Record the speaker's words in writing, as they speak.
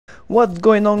What's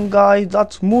going on, guys?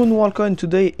 That's Moonwalker, and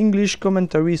today English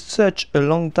commentary. Such a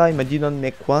long time I didn't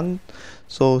make one,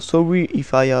 so sorry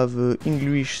if I have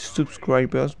English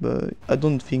subscribers, but I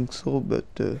don't think so. But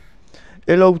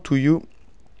hello to you.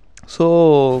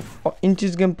 So in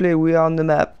this gameplay we are on the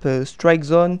map Strike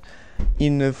Zone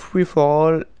in a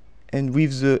free-for-all and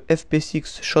with the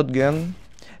FP6 shotgun,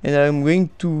 and I'm going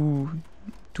to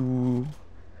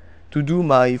do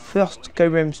my first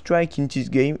KEM Strike in this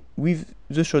game with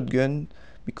the shotgun,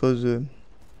 because I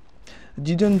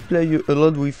didn't play a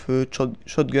lot with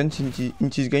shotguns in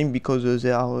this game, because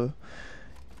they are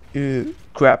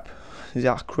crap. They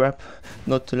are crap,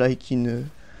 not like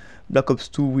in Black Ops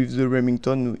 2 with the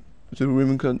Remington. The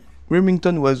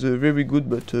Remington was very good,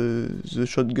 but the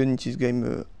shotgun in this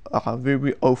game are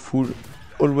very awful.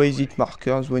 Always hit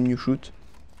markers when you shoot,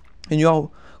 and you are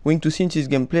going to see in this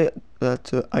gameplay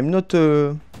that I'm not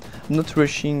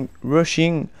rushing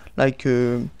like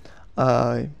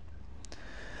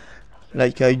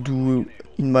I do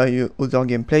in my other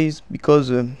gameplays, because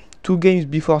 2 games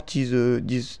before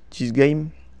this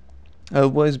game I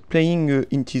was playing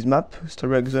in this map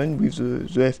Strike Zone with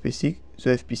the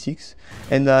FP6,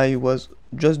 and I was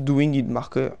just doing hit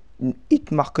marker,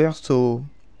 so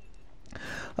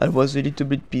I was a little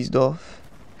bit pissed off.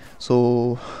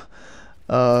 So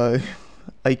I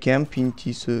camp in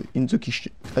this in the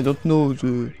kitchen. I don't know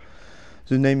the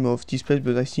name of this place,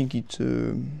 but I think it's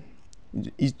a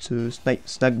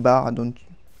snack bar.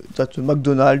 That's a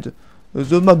McDonald's.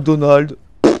 The McDonald's.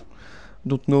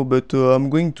 Don't know, but I'm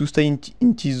going to stay in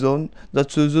this zone.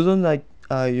 That's the zone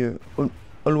I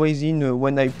always in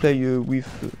when I play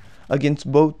with against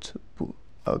bots,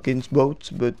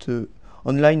 but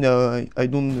online I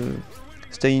don't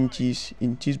stay in this,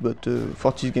 but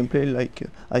for this gameplay, like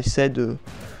I said,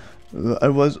 I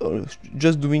was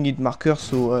just doing it marker,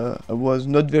 so I was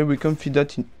not very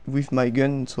confident with my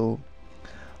gun, so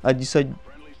I decided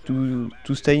to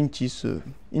stay in this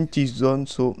zone.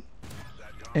 So,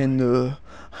 and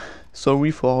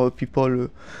sorry for people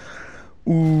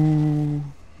who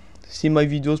see my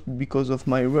videos because of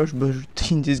my rush, but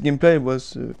in this gameplay I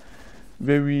was I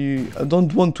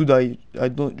don't want to die. I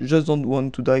just don't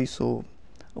want to die, so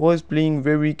I was playing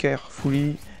very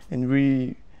carefully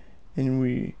and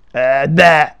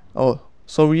oh,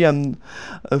 sorry, I'm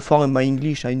for my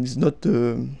English. It's not.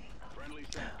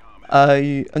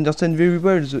 I understand very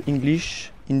well the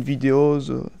English in videos.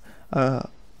 I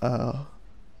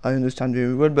understand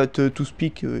very well, but to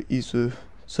speak is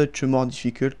such more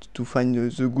difficult, to find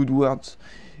the good words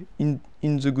in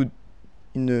the good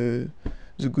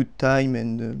time,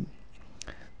 and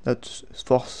that's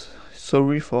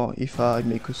sorry for if I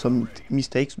make some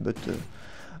mistakes, but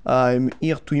I'm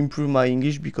here to improve my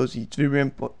English because it's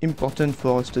very important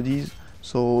for studies.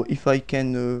 So if I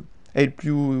can help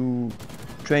you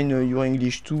train your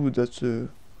English too, that's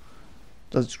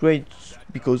great,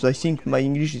 because I think my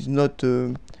English is not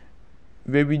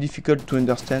very difficult to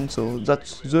understand. So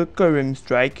that's the KEM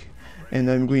Strike,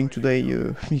 and I'm going today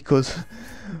because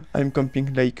I'm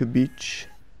camping like a bitch.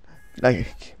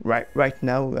 Like right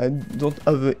now I don't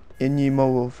have any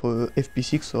more of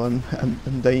FP6, so I'm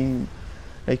dying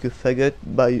like a faggot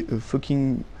by a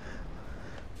fucking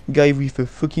guy with a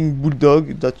fucking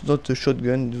bulldog. That's not a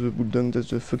shotgun, the bulldog,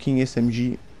 that's a fucking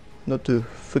SMG, not a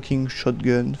fucking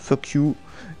shotgun. Fuck you.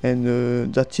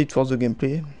 And that's it for the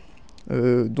gameplay.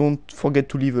 Don't forget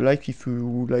to leave a like if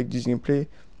you like this gameplay,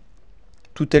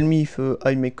 to tell me if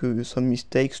I make some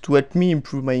mistakes, to help me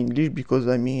improve my English, because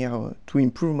I'm here to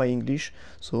improve my English.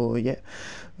 So yeah,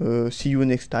 see you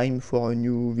next time for a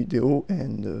new video,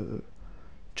 and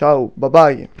ciao, bye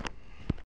bye.